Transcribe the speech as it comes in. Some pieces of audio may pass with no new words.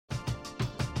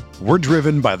We're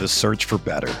driven by the search for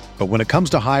better. But when it comes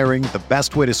to hiring, the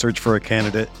best way to search for a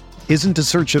candidate isn't to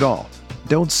search at all.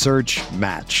 Don't search,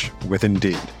 match with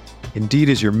Indeed. Indeed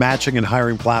is your matching and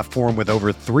hiring platform with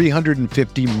over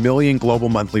 350 million global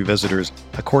monthly visitors,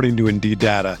 according to Indeed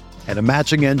data, and a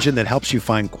matching engine that helps you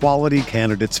find quality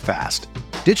candidates fast.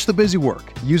 Ditch the busy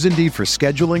work. Use Indeed for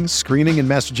scheduling, screening, and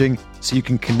messaging so you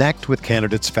can connect with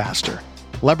candidates faster.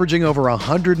 Leveraging over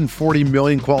 140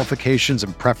 million qualifications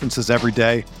and preferences every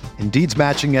day, Indeed's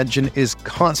matching engine is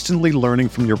constantly learning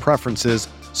from your preferences,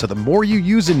 so the more you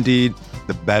use Indeed,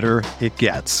 the better it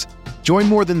gets. Join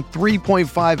more than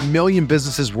 3.5 million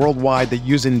businesses worldwide that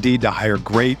use Indeed to hire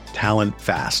great talent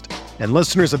fast. And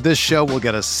listeners of this show will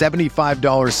get a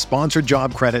 $75 sponsored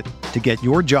job credit to get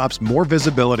your jobs more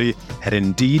visibility at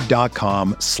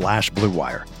Indeed.com/Blue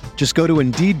Wire. Just go to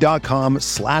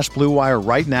Indeed.com/Blue Wire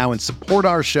right now and support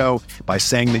our show by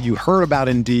saying that you heard about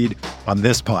Indeed on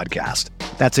this podcast.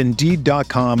 That's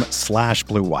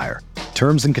Indeed.com/Blue Wire.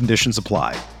 Terms and conditions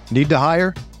apply. Need to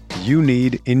hire? You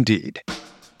need Indeed.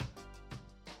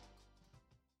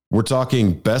 We're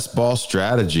talking best ball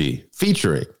strategy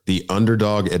featuring the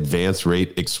Underdog Advanced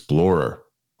Rate Explorer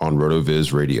on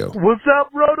RotoViz Radio. What's up,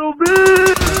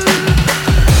 RotoViz?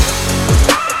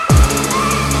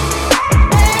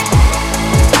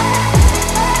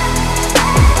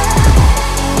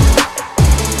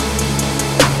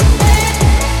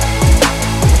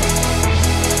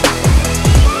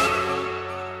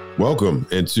 Welcome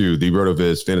into the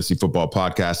RotoViz Fantasy Football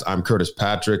Podcast. I'm Curtis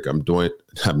Patrick. I'm joined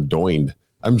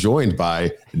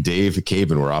by Dave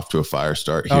Caban. We're off to a fire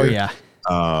start here. Oh, yeah.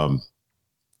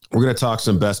 We're going to talk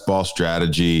some best ball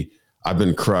strategy. I've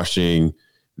been crushing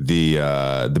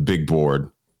the big board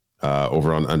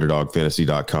over on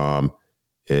UnderdogFantasy.com.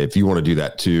 If you want to do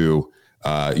that too,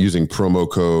 using promo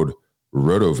code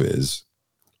RotoViz,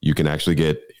 you can actually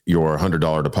get your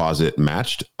 $100 deposit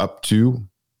matched up to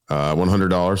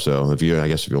 $100. So if you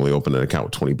only open an account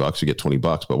with $20, you get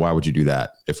 $20. But why would you do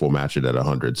that if we'll match it at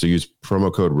 100? So use promo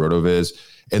code RotoViz.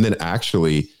 And then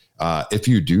actually, if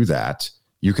you do that,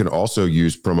 you can also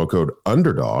use promo code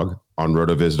Underdog on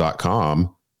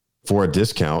RotoViz.com for a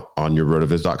discount on your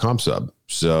RotoViz.com sub.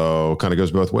 So kind of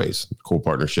goes both ways. Cool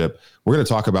partnership. We're going to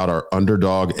talk about our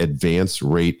Underdog Advanced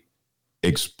Rate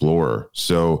Explorer.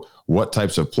 So what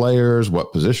types of players,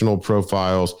 what positional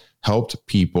profiles helped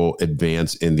people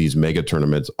advance in these mega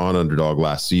tournaments on Underdog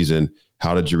last season?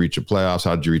 How did you reach the playoffs?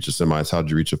 How did you reach the semis? How did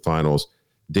you reach the finals?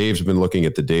 Dave's been looking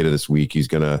at the data this week. He's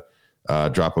going to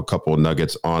drop a couple of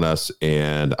nuggets on us.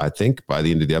 And I think by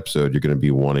the end of the episode, you're going to be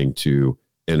wanting to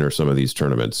enter some of these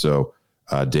tournaments. So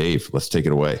Dave, let's take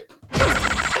it away.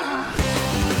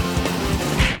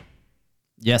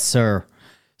 Yes, sir.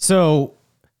 So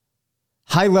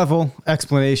high-level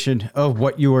explanation of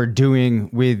what you are doing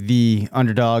with the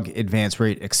Underdog Advanced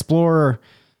Rate Explorer.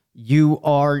 You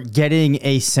are getting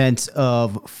a sense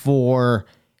of, for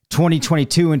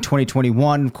 2022 and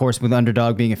 2021, of course, with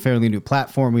Underdog being a fairly new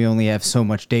platform, we only have so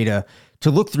much data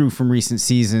to look through from recent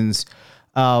seasons.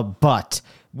 But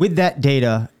with that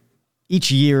data, each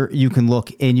year you can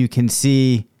look and you can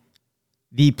see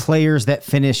the players that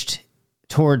finished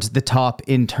towards the top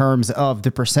in terms of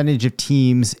the percentage of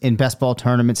teams in best ball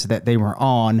tournaments that they were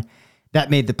on, that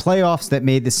made the playoffs, that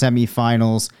made the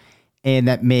semifinals, and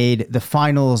that made the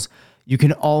finals. You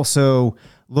can also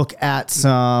look at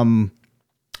some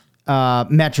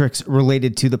metrics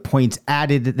related to the points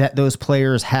added that those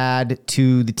players had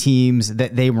to the teams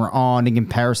that they were on in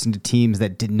comparison to teams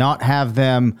that did not have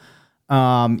them.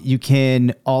 You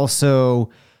can also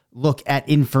look at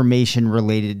information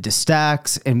related to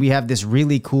stacks, and we have this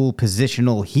really cool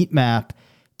positional heat map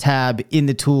tab in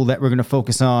the tool that we're going to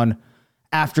focus on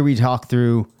after we talk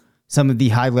through some of the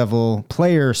high level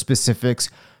player specifics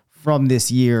from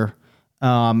this year.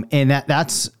 And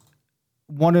that's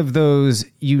one of those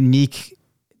unique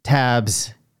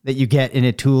tabs that you get in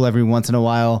a tool every once in a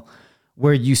while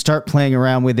where you start playing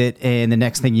around with it, and the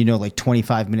next thing you know, like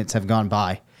 25 minutes have gone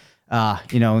by,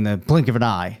 in the blink of an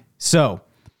eye. So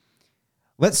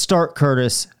let's start,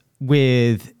 Curtis,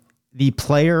 with the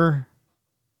player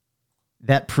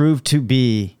that proved to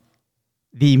be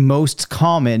the most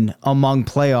common among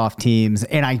playoff teams.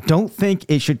 And I don't think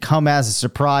it should come as a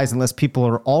surprise unless people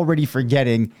are already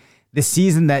forgetting the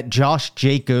season that Josh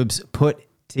Jacobs put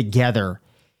together.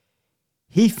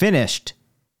 He finished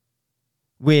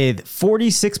with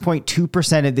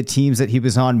 46.2% of the teams that he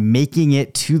was on making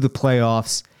it to the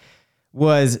playoffs,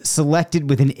 was selected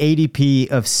with an ADP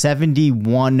of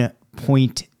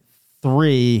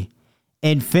 71.3,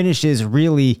 and finishes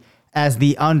really as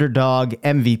the underdog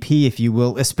MVP, if you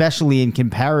will, especially in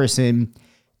comparison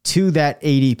to that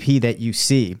ADP that you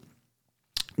see.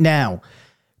 Now,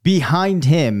 behind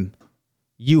him,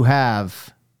 you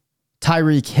have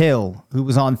Tyreek Hill, who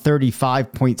was on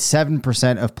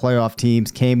 35.7% of playoff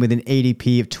teams, came with an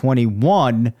ADP of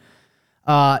 21.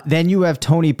 Then you have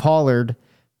Tony Pollard,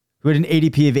 who had an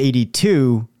ADP of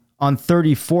 82 on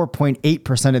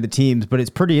 34.8% of the teams. But it's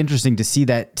pretty interesting to see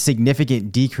that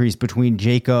significant decrease between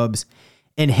Jacobs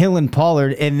and Hill and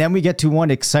Pollard. And then we get to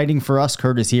one exciting for us,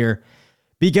 Curtis, here,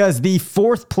 because the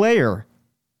fourth player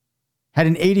had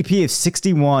an ADP of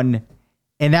 61,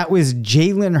 and that was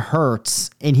Jalen Hurts,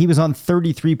 and he was on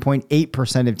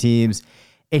 33.8% of teams.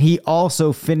 And he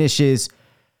also finishes,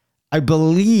 I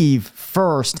believe,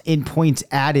 first in points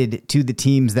added to the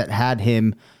teams that had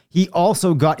him. He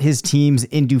also got his teams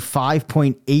into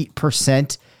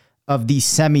 5.8% of the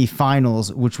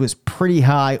semifinals, which was pretty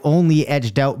high, only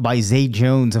edged out by Zay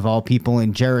Jones, of all people,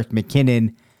 and Jerick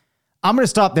McKinnon. I'm going to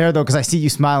stop there, though, because I see you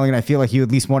smiling, and I feel like you at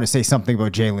least want to say something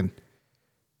about Jalen.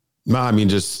 No, I mean,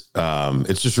 just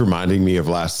it's just reminding me of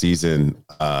last season.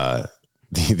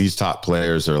 These top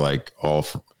players are like all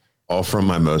from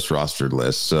my most rostered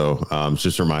list. So it's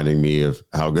just reminding me of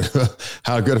how good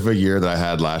of a year that I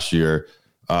had last year.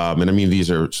 And I mean, these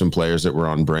are some players that were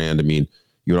on brand. I mean,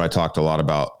 you and I talked a lot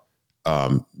about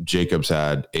Jacobs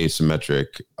had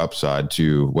asymmetric upside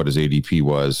to what his ADP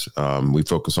was. We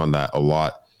focus on that a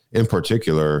lot, in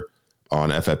particular on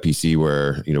FFPC,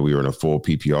 where, you know, we were in a full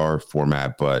PPR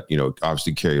format, but, you know,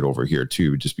 obviously carried over here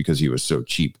too, just because he was so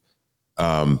cheap.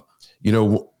 You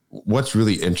know, what's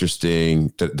really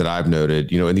interesting that I've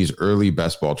noted, you know, in these early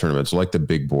best ball tournaments, like the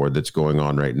big board that's going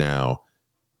on right now,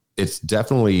 it's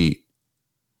definitely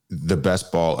the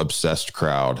best ball obsessed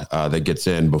crowd that gets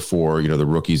in before, you know, the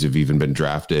rookies have even been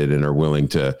drafted and are willing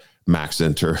to max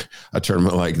enter a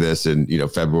tournament like this in, you know,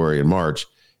 February and March.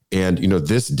 And, you know,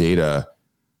 this data,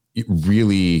 it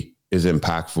really is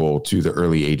impactful to the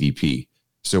early ADP.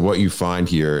 So what you find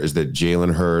here is that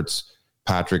Jalen Hurts,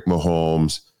 Patrick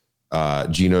Mahomes,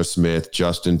 Geno Smith,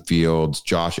 Justin Fields,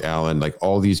 Josh Allen, like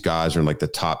all these guys are in like the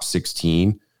top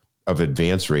 16 of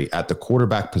advance rate at the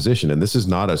quarterback position. And this is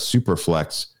not a super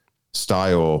flex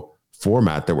style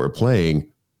format that we're playing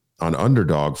on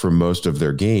Underdog for most of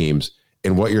their games.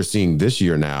 And what you're seeing this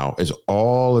year now is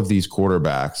all of these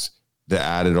quarterbacks that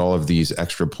added all of these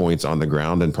extra points on the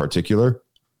ground in particular.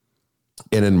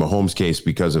 And in Mahomes' case,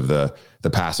 because of the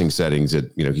passing settings,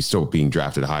 that, you know, he's still being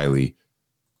drafted highly.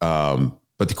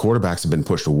 But the quarterbacks have been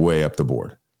pushed way up the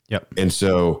board. Yep. And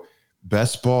so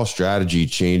best ball strategy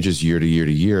changes year to year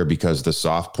to year because the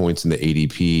soft points in the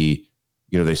ADP,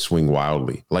 you know, they swing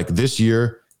wildly. Like this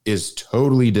year is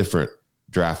totally different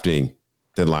drafting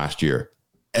than last year.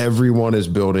 Everyone is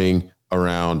building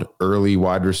around early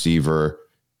wide receiver.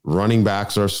 Running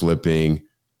backs are slipping.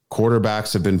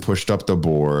 Quarterbacks have been pushed up the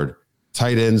board.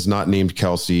 Tight ends not named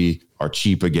Kelsey are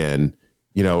cheap again.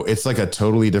 You know, it's like a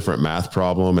totally different math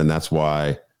problem. And that's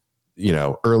why, you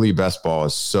know, early best ball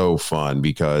is so fun,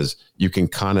 because you can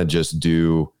kind of just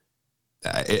do,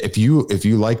 if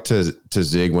you like to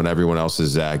zig when everyone else is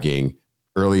zagging,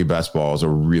 early best ball is a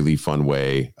really fun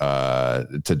way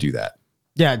to do that.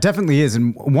 Yeah, it definitely is.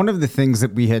 And one of the things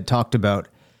that we had talked about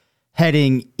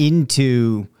heading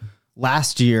into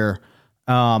last year,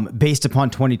 based upon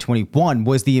 2021,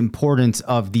 was the importance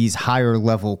of these higher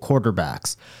level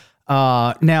quarterbacks.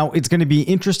 Now, it's going to be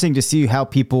interesting to see how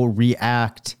people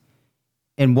react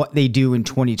and what they do in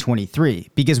 2023,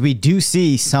 because we do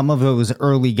see some of those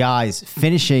early guys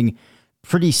finishing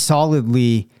pretty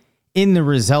solidly in the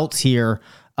results here,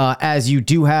 as you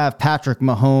do have Patrick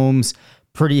Mahomes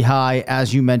pretty high,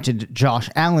 as you mentioned, Josh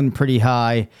Allen pretty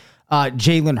high,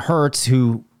 Jalen Hurts,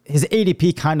 who his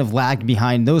ADP kind of lagged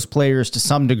behind those players to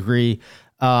some degree.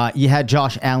 You had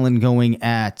Josh Allen going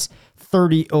at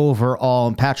 30 overall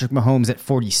and Patrick Mahomes at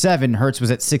 47. Hurts was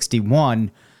at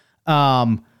 61.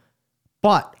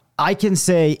 But I can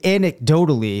say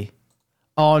anecdotally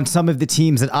on some of the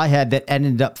teams that I had that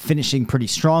ended up finishing pretty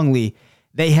strongly,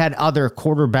 they had other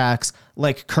quarterbacks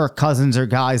like Kirk Cousins or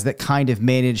guys that kind of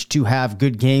managed to have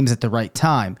good games at the right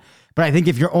time. But I think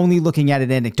if you're only looking at it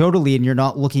anecdotally and you're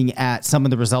not looking at some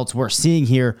of the results we're seeing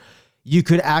here, you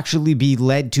could actually be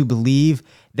led to believe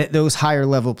that those higher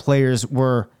level players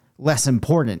were less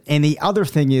important. And the other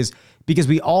thing is, because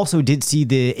we also did see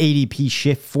the ADP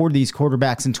shift for these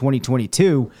quarterbacks in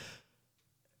 2022,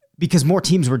 because more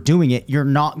teams were doing it, you're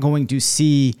not going to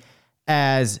see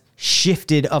as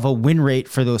shifted of a win rate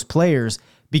for those players,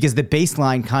 because the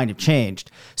baseline kind of changed.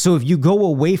 So if you go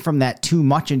away from that too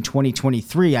much in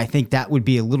 2023, I think that would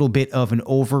be a little bit of an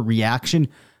overreaction.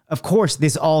 Of course,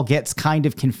 this all gets kind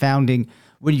of confounding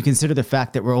when you consider the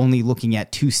fact that we're only looking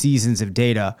at 2 seasons of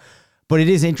data, but it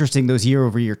is interesting, those year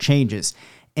over year changes.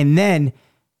 And then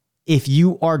if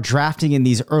you are drafting in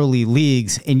these early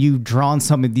leagues and you've drawn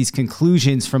some of these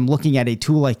conclusions from looking at a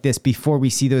tool like this before we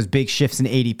see those big shifts in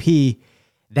ADP,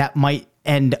 that might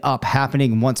end up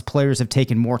happening once players have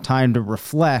taken more time to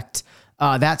reflect.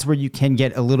 That's where you can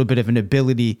get a little bit of an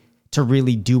ability to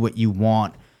really do what you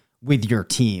want with your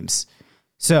teams.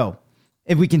 So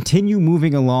if we continue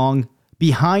moving along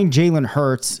behind Jalen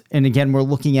Hurts, and again, we're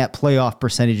looking at playoff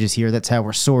percentages here. That's how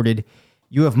we're sorted.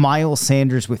 You have Miles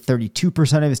Sanders with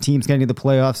 32% of his teams getting to the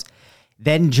playoffs.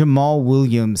 Then Jamal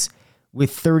Williams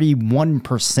with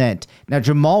 31%. Now,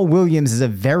 Jamal Williams is a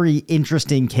very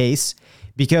interesting case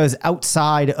because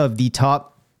outside of the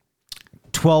top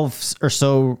 12 or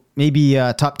so, maybe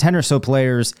top 10 or so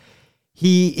players,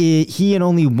 he and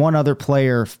only one other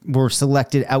player were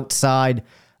selected outside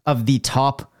of the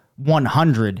top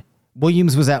 100.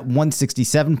 Williams was at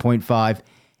 167.5.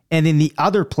 And then the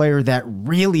other player that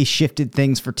really shifted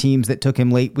things for teams that took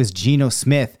him late was Geno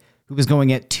Smith, who was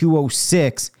going at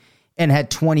 206 and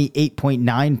had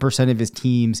 28.9% of his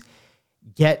teams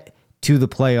get to the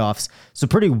playoffs. So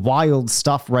pretty wild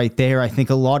stuff right there. I think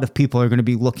a lot of people are going to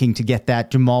be looking to get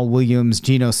that Jamal Williams,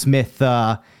 Geno Smith,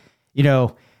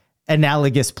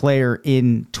 analogous player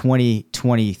in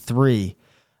 2023.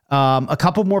 A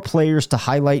couple more players to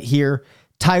highlight here.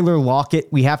 Tyler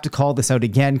Lockett, we have to call this out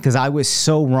again because I was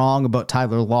so wrong about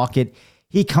Tyler Lockett.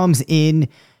 He comes in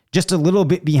just a little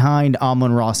bit behind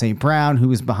Amon-Ra St. Brown,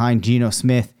 who is behind Geno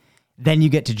Smith. Then you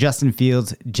get to Justin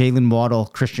Fields, Jalen Waddle,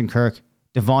 Christian Kirk,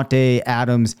 Devontae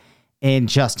Adams, and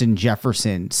Justin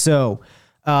Jefferson. So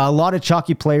a lot of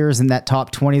chalky players in that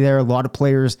top 20 there, a lot of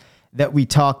players that we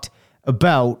talked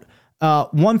about.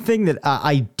 One thing that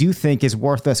I do think is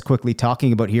worth us quickly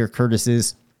talking about here, Curtis,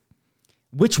 is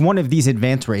which one of these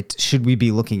advance rates should we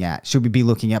be looking at? Should we be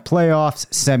looking at playoffs,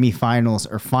 semifinals,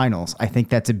 or finals? I think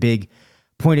that's a big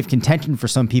point of contention for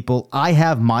some people. I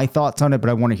have my thoughts on it, but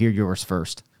I want to hear yours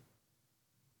first.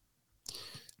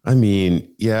 I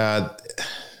mean, yeah,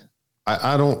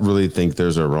 I don't really think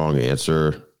there's a wrong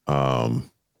answer. I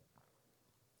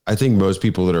think most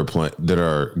people that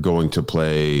are going to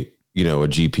play, a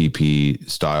GPP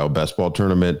style best ball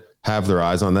tournament have their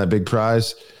eyes on that big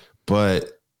prize, but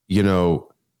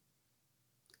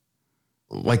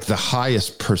like the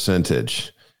highest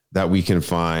percentage that we can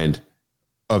find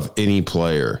of any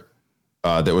player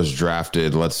that was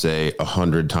drafted, let's say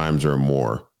 100 times or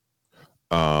more,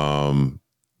 or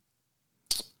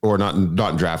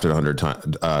not drafted 100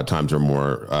 times or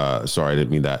more. Sorry, I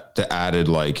didn't mean that. That added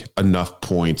like enough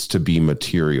points to be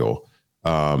material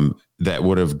that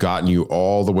would have gotten you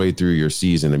all the way through your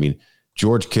season. I mean,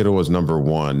 George Kittle was number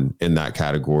one in that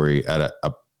category at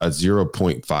a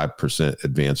 0.5%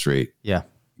 advance rate. Yeah.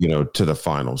 To the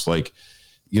finals. Like,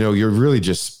 you're really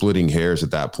just splitting hairs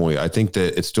at that point. I think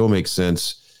that it still makes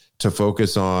sense to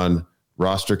focus on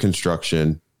roster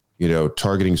construction,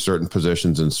 targeting certain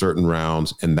positions in certain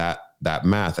rounds. And that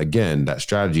math, again, that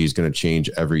strategy is going to change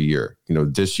every year.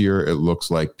 This year it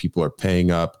looks like people are paying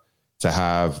up to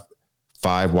have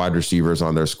 5 wide receivers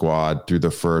on their squad through the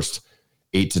first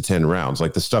 8 to 10 rounds,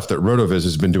 like the stuff that RotoViz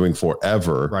has been doing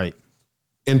forever. Right.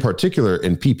 In particular,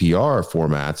 in PPR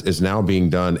formats, is now being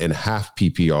done in half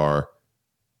PPR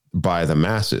by the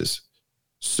masses.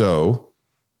 So,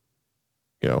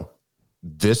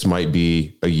 this might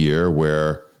be a year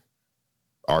where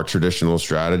our traditional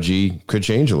strategy could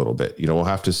change a little bit. We'll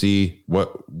have to see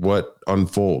what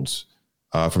unfolds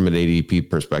from an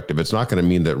ADP perspective. It's not going to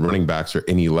mean that running backs are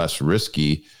any less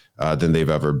risky than they've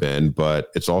ever been, but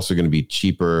it's also going to be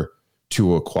cheaper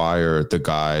to acquire the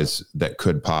guys that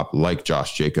could pop like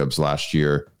Josh Jacobs last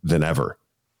year than ever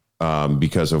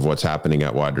because of what's happening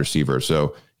at wide receiver.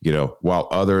 So, while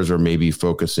others are maybe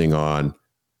focusing on,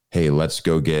 hey, let's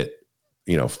go get,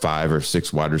 5 or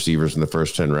 6 wide receivers in the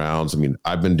first 10 rounds. I mean,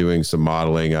 I've been doing some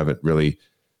modeling. I haven't really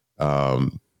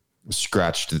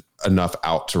scratched enough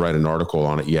out to write an article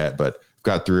on it yet, but I've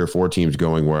got 3 or 4 teams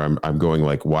going where I'm going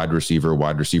like wide receiver,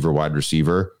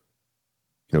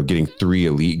 getting 3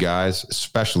 elite guys,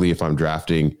 especially if I'm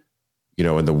drafting,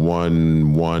 in the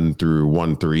 1-1 through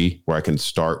 1-3, where I can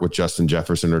start with Justin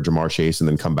Jefferson or Jamar Chase and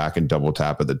then come back and double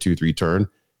tap at the 2-3 turn.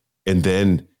 And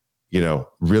then,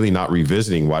 really not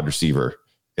revisiting wide receiver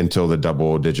until the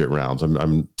double digit rounds.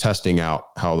 I'm testing out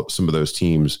how some of those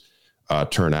teams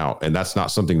turn out. And that's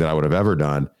not something that I would have ever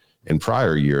done in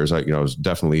prior years. I was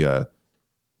definitely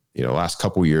last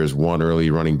couple years, 1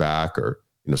 early running back or,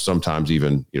 sometimes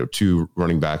even, 2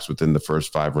 running backs within the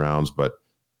first 5 rounds. But,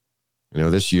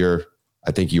 this year,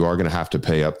 I think you are going to have to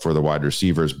pay up for the wide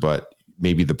receivers, but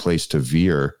maybe the place to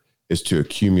veer is to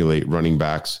accumulate running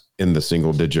backs in the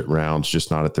single digit rounds, just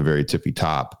not at the very tippy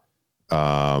top,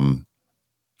 And,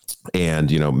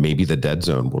 maybe the dead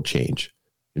zone will change.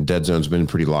 And dead zone's been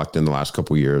pretty locked in the last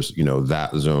couple of years. That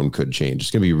zone could change.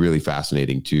 It's going to be really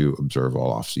fascinating to observe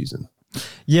all off season.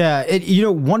 Yeah.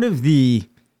 One of the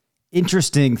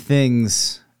interesting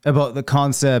things about the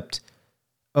concept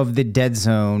of the dead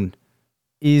zone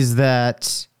is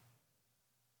that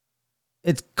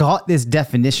it's got this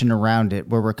definition around it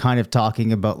where we're kind of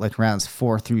talking about like rounds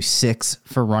 4 through 6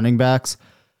 for running backs.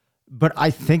 But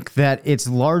I think that it's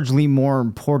largely more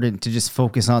important to just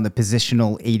focus on the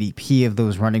positional ADP of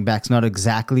those running backs, not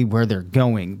exactly where they're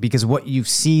going, because what you've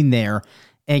seen there,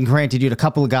 and granted, you had a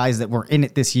couple of guys that were in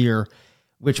it this year,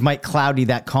 which might cloudy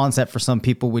that concept for some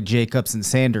people with Jacobs and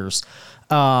Sanders.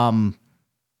 I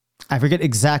forget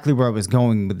exactly where I was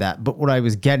going with that, but what I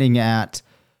was getting at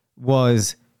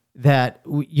was that,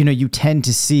 you tend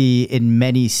to see in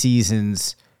many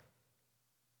seasons,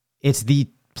 it's the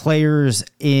players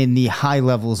in the high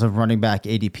levels of running back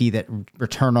ADP that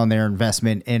return on their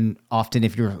investment. And often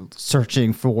if you're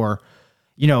searching for,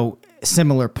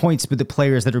 similar points with the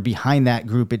players that are behind that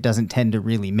group, it doesn't tend to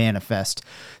really manifest.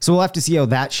 So we'll have to see how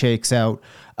that shakes out.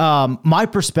 My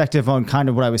perspective on kind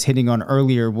of what I was hitting on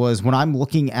earlier was when I'm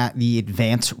looking at the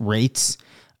advance rates,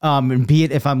 and be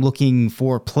it if I'm looking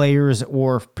for players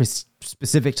or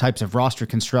specific types of roster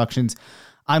constructions,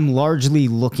 I'm largely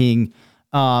looking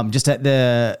just at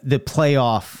the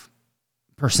playoff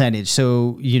percentage.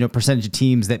 So, percentage of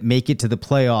teams that make it to the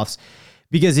playoffs,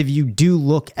 because if you do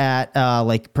look at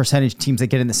like percentage teams that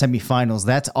get in the semifinals,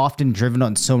 that's often driven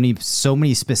on so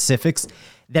many specifics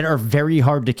that are very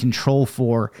hard to control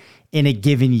for in a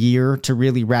given year to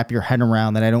really wrap your head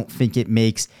around, that I don't think it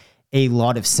makes a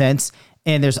lot of sense.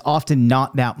 And there's often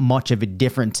not that much of a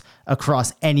difference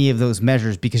across any of those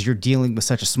measures because you're dealing with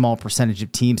such a small percentage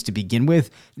of teams to begin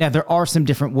with. Now, there are some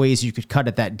different ways you could cut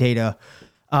at that data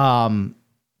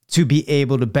to be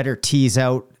able to better tease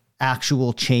out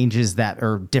actual changes that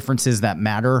or differences that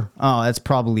matter. That's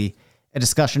probably a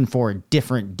discussion for a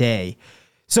different day.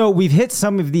 So we've hit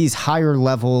some of these higher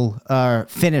level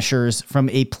finishers from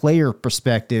a player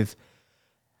perspective.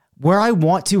 Where I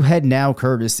want to head now,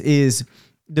 Curtis, is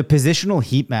the positional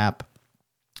heat map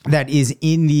that is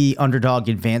in the Underdog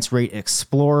Advanced Rate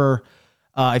Explorer.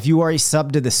 If you are a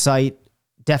sub to the site,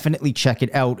 definitely check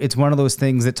it out. It's one of those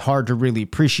things that's hard to really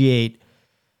appreciate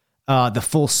the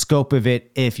full scope of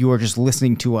it if you are just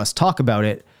listening to us talk about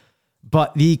it.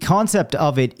 But the concept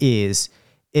of it is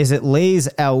it lays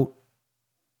out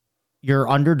your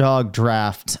Underdog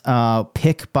draft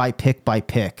pick by pick by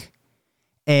pick.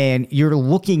 And you're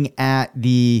looking at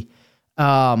the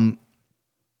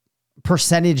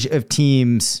percentage of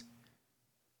teams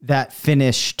that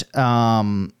finished.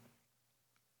 I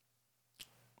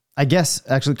guess,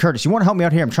 actually, Curtis, you want to help me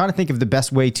out here? I'm trying to think of the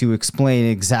best way to explain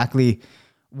exactly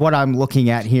what I'm looking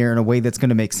at here in a way that's going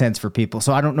to make sense for people.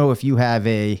 So I don't know if you have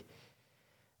a...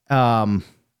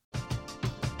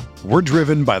 We're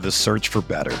driven by the search for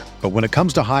better. But when it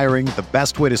comes to hiring, the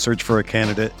best way to search for a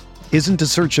candidate isn't to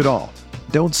search at all.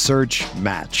 Don't search,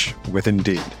 match with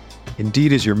Indeed.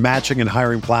 Indeed is your matching and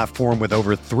hiring platform with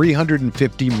over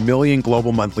 350 million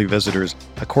global monthly visitors,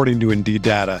 according to Indeed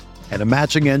data, and a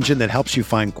matching engine that helps you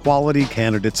find quality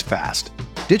candidates fast.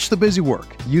 Ditch the busy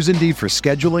work. Use Indeed for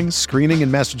scheduling, screening,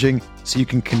 and messaging so you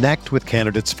can connect with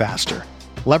candidates faster.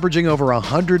 Leveraging over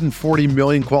 140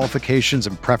 million qualifications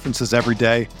and preferences every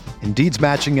day, Indeed's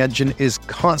matching engine is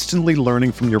constantly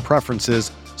learning from your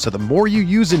preferences, so the more you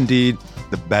use Indeed,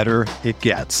 the better it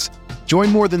gets. Join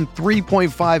more than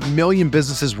 3.5 million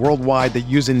businesses worldwide that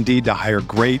use Indeed to hire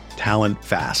great talent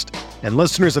fast. And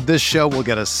listeners of this show will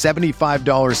get a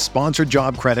 $75 sponsored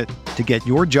job credit to get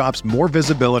your jobs more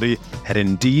visibility at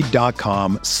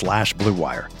Indeed.com/Blue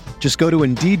Wire. Just go to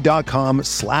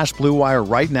Indeed.com/Blue Wire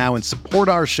right now and support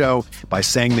our show by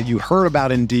saying that you heard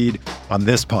about Indeed on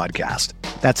this podcast.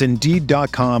 That's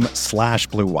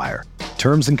Indeed.com/Blue Wire.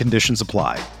 Terms and conditions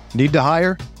apply. Need to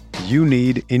hire? You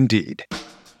need Indeed.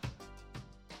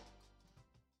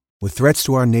 With threats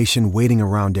to our nation waiting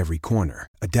around every corner,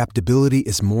 adaptability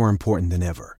is more important than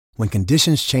ever. When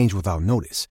conditions change without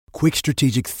notice, quick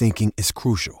strategic thinking is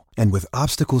crucial. And with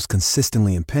obstacles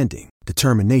consistently impending,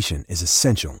 determination is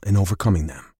essential in overcoming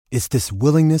them. It's this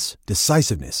willingness,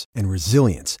 decisiveness, and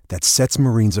resilience that sets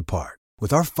Marines apart.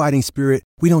 With our fighting spirit,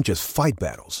 we don't just fight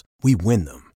battles, we win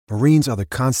them. Marines are the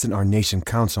constant our nation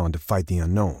counts on to fight the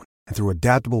unknown. And through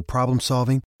adaptable problem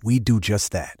solving, we do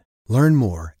just that. Learn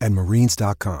more at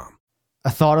Marines.com. A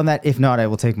thought on that? If not, I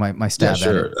will take my stab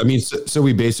at it. I mean, so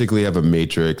we basically have a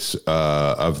matrix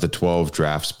of the 12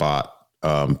 draft spot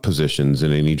positions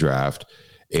in any draft,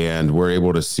 and we're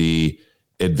able to see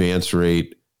advance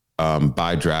rate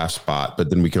by draft spot, but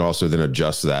then we can also then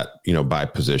adjust that, by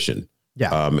position.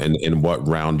 Yeah. And in what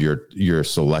round you're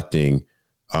selecting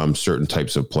certain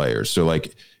types of players. So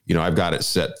like, I've got it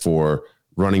set for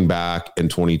running back in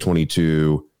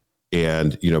 2022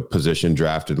 and, position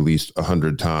drafted at least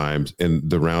 100 times and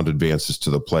the round advances to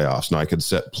the playoffs. Now I could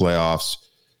set playoffs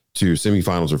to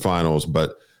semifinals or finals,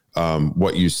 but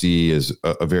what you see is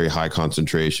a very high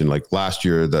concentration. Like last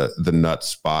year, the nut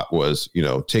spot was,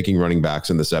 taking running backs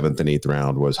in the 7th and 8th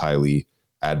round was highly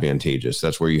advantageous.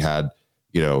 That's where you had,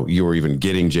 you were even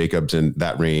getting Jacobs in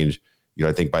that range.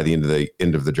 I think by the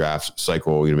end of the draft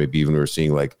cycle, maybe even we were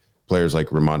seeing like players like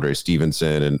Ramondre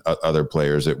Stevenson and other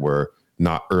players that were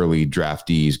not early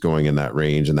draftees going in that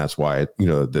range. And that's why,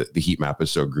 the heat map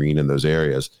is so green in those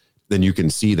areas. Then you can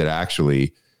see that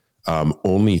actually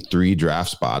only 3 draft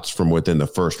spots from within the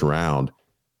first round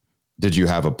did you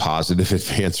have a positive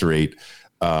advance rate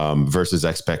versus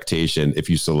expectation if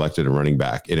you selected a running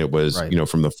back. And it was, right.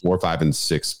 From the 4, 5, and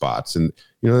 6 spots. And,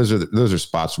 those are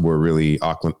spots where really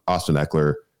Austin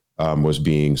Eckler was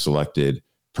being selected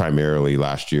primarily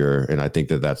last year. And I think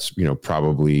that's,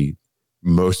 probably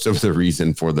most of the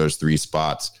reason for those 3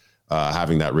 spots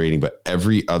having that rating, but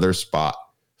every other spot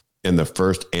in the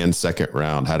first and second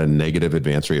round had a negative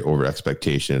advance rate over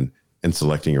expectation in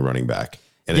selecting a running back.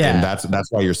 And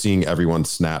that's why you're seeing everyone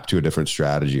snap to a different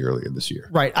strategy earlier this year.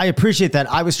 Right. I appreciate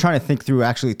that. I was trying to think through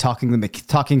actually talking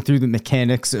through the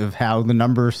mechanics of how the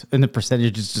numbers and the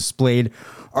percentages displayed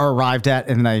are arrived at.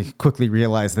 And then I quickly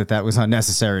realized that was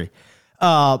unnecessary.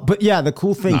 But yeah, the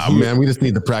cool thing here, man, we just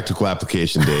need the practical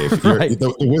application, Dave. Right.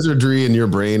 The wizardry in your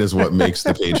brain is what makes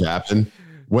the page happen.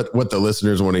 What the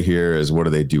listeners want to hear is what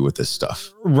do they do with this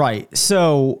stuff? Right.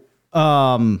 So,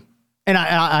 and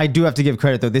I do have to give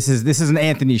credit though. This is an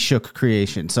Anthony Shook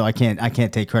creation, so I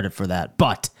can't take credit for that.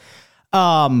 But,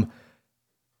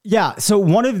 yeah. So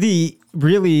one of the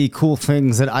really cool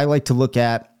things that I like to look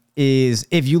at is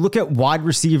if you look at wide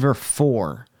receiver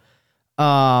 4,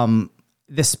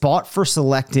 the spot for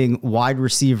selecting wide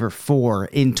receiver 4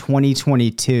 in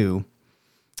 2022,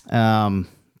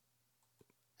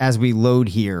 as we load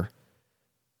here,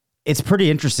 it's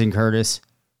pretty interesting, Curtis.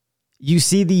 You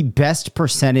see the best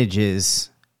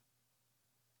percentages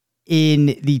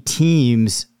in the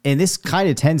teams, and this kind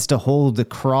of tends to hold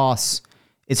across,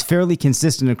 it's fairly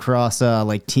consistent across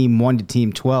like team 1 to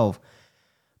team 12.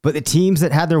 But the teams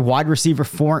that had their wide receiver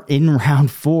 4 in round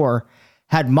 4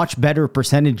 had much better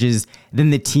percentages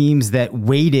than the teams that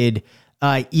waited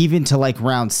even to like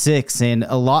round 6, and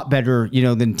a lot better,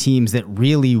 than teams that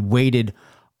really waited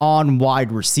on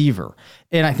wide receiver.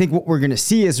 And I think what we're going to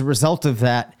see as a result of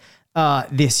that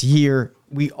this year,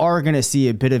 we are going to see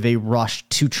a bit of a rush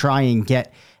to try and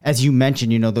get, as you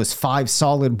mentioned, those 5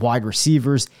 solid wide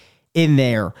receivers in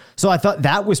there. So I thought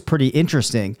that was pretty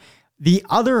interesting. The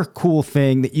other cool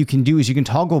thing that you can do is you can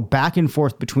toggle back and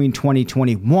forth between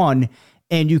 2021,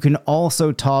 and you can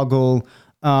also toggle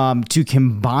to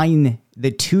combine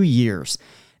the 2 years.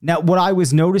 Now, what I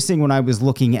was noticing when I was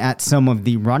looking at some of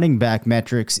the running back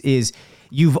metrics is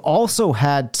you've also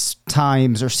had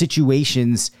times or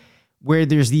situations where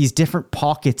there's these different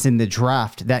pockets in the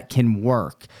draft that can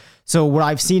work. So what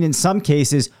I've seen in some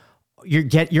cases, you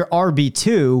get your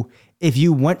RB2. If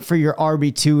you went for your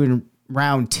RB2 in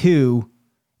round 2,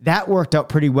 that worked out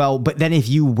pretty well. But then if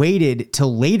you waited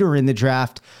till later in the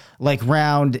draft, like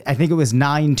round, I think it was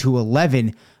 9 to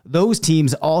 11, those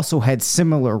teams also had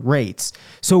similar rates.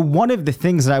 So one of the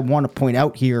things that I want to point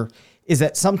out here is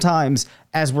that sometimes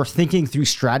as we're thinking through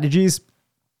strategies,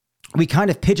 we kind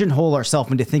of pigeonhole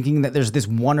ourselves into thinking that there's this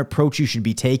one approach you should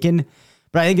be taking.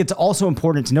 But I think it's also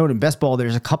important to note in best ball,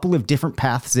 there's a couple of different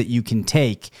paths that you can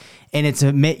take. And it's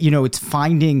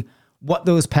finding what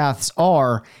those paths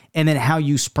are and then how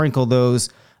you sprinkle those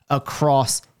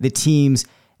across the teams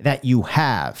that you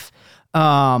have.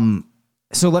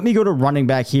 So let me go to running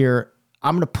back here.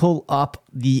 I'm going to pull up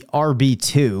the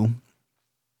RB2,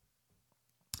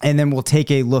 and then we'll take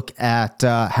a look at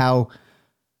how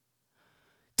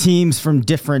teams from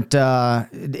different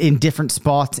in different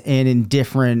spots and in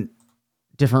different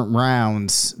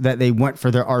rounds that they went for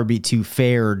their RB2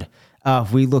 fared.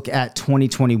 If we look at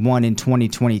 2021 and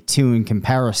 2022 in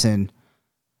comparison,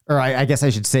 or I guess I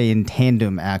should say in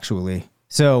tandem, actually.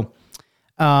 So,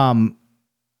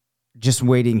 just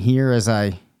waiting here as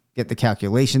I get the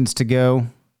calculations to go.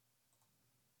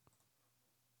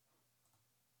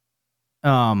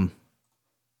 All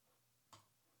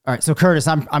right, so Curtis,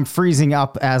 I'm freezing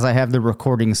up as I have the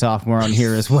recording software on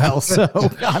here as well, so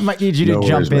I might need you to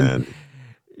jump in. Man.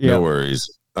 Yep. No worries.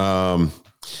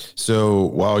 So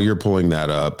while you're pulling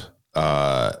that up,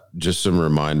 just some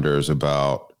reminders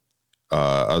about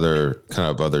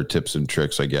other tips and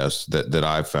tricks, I guess, that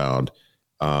I've found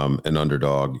in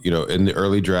Underdog. In the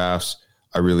early drafts,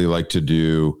 I really like to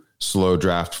do slow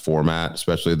draft format,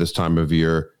 especially this time of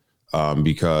year,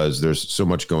 because there's so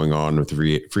much going on with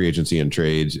free agency and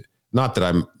trades. Not that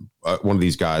I'm one of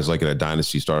these guys like in a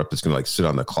dynasty startup that's going to like sit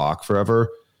on the clock forever,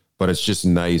 but it's just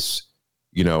nice,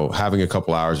 having a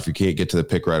couple hours if you can't get to the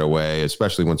pick right away,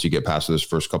 especially once you get past those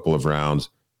first couple of rounds,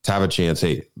 to have a chance,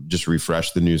 hey, just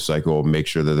refresh the news cycle, make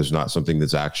sure that there's not something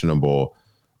that's actionable.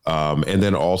 And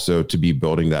then also to be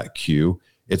building that queue.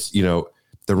 It's, the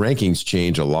rankings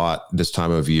change a lot this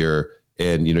time of year,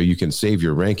 and, you can save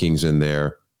your rankings in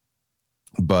there,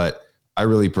 but I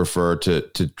really prefer to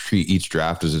treat each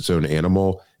draft as its own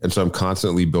animal. And so I'm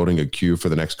constantly building a queue for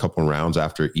the next couple of rounds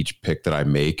after each pick that I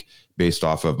make based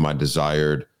off of my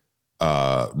desired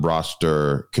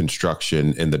roster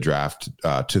construction in the draft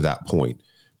to that point.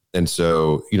 And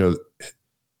so,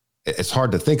 it's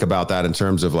hard to think about that in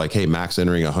terms of like, hey, max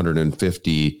entering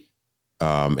 150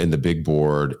 in the big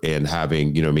board and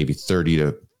having, maybe 30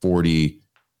 to 40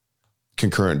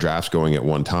 concurrent drafts going at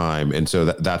one time. And so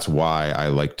that's why I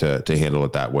like to handle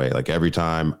it that way. Like every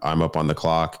time I'm up on the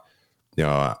clock,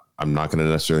 I'm not going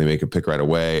to necessarily make a pick right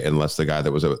away unless the guy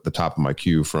that was at the top of my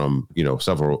queue from,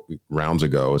 several rounds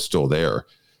ago is still there.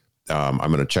 I'm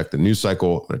going to check the news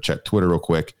cycle. I'm going to check Twitter real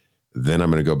quick. Then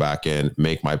I'm going to go back in,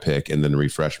 make my pick, and then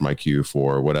refresh my queue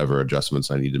for whatever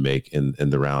adjustments I need to make in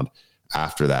the round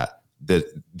after that.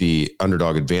 The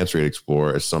Underdog Advanced Rate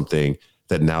Explorer is something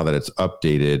that, now that it's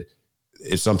updated,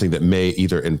 is something that may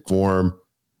either inform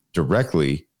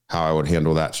directly how I would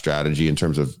handle that strategy in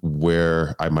terms of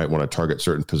where I might want to target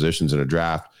certain positions in a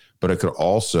draft, but it could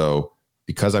also,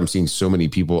 because I'm seeing so many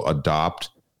people adopt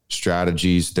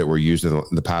strategies that were used in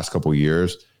the past couple of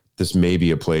years, this may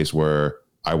be a place where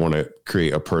I want to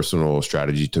create a personal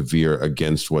strategy to veer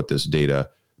against what this data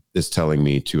is telling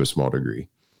me to a small degree.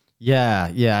 Yeah,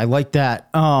 I like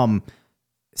that.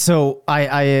 So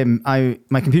my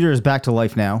computer is back to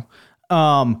life now.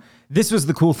 This was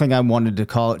the cool thing I wanted to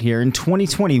call it here. In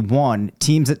 2021,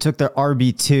 teams that took their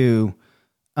RB2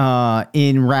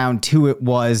 in round 2,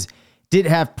 did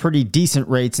have pretty decent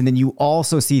rates. And then you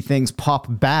also see things pop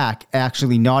back,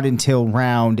 actually not until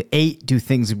round 8 do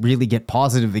things really get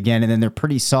positive again. And then they're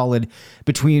pretty solid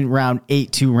between round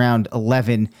 8 to round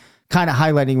 11, kind of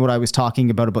highlighting what I was talking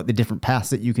about the different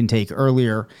paths that you can take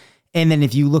earlier. And then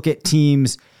if you look at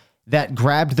teams that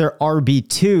grabbed their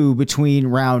RB2 between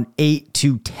round 8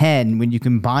 to 10, when you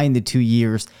combine the 2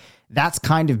 years, that's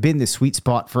kind of been the sweet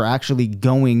spot for actually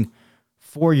going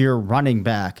for your running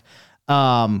back,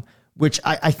 which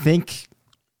I think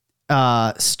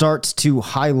starts to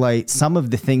highlight some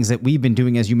of the things that we've been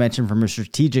doing, as you mentioned, from a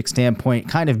strategic standpoint,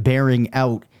 kind of bearing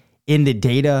out in the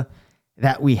data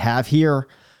that we have here.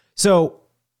 So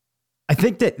I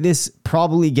think that this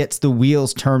probably gets the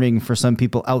wheels turning for some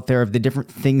people out there of the different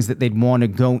things that they'd want to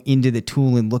go into the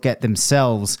tool and look at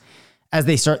themselves as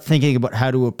they start thinking about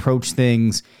how to approach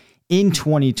things in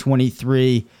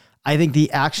 2023. I think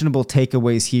the actionable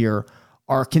takeaways here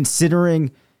are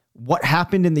considering what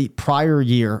happened in the prior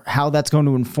year, how that's going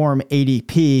to inform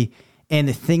ADP, and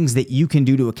the things that you can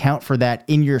do to account for that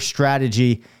in your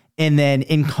strategy. And then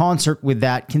in concert with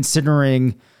that,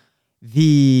 considering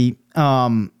the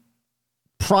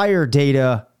prior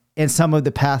data and some of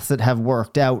the paths that have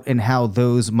worked out and how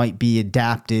those might be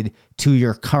adapted to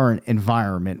your current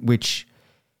environment, which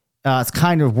it's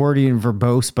kind of wordy and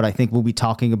verbose, but I think we'll be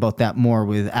talking about that more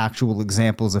with actual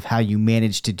examples of how you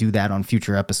manage to do that on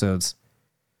future episodes.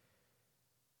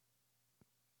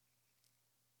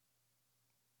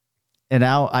 And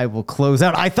now I will close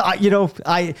out. I thought,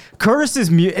 Curtis is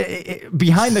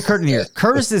behind the curtain here.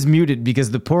 Curtis is muted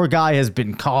because the poor guy has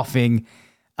been coughing.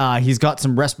 He's got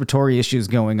some respiratory issues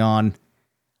going on.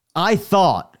 I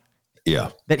thought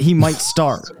that he might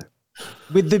start.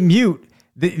 With the mute,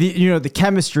 the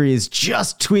chemistry is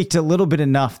just tweaked a little bit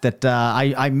enough that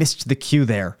I missed the cue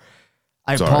there.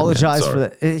 I apologize for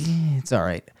that. It's all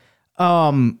right.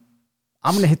 I'm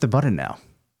going to hit the button now.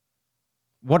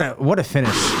 What a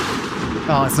finish.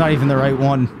 Oh, it's not even the right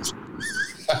one.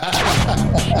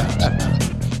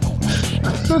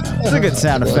 It's a good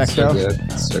sound effect, though.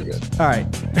 It's so good. All right.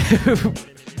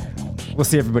 We'll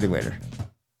see everybody later.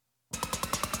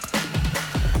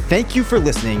 Thank you for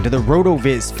listening to the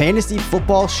RotoViz Fantasy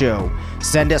Football Show.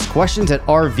 Send us questions at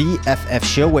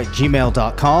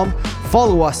rvffshow@gmail.com.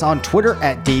 Follow us on Twitter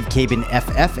at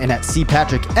DaveCabinFF and at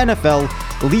CPatrickNFL.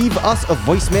 Leave us a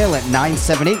voicemail at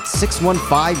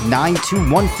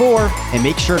 978-615-9214 and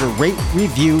make sure to rate,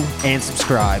 review, and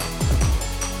subscribe.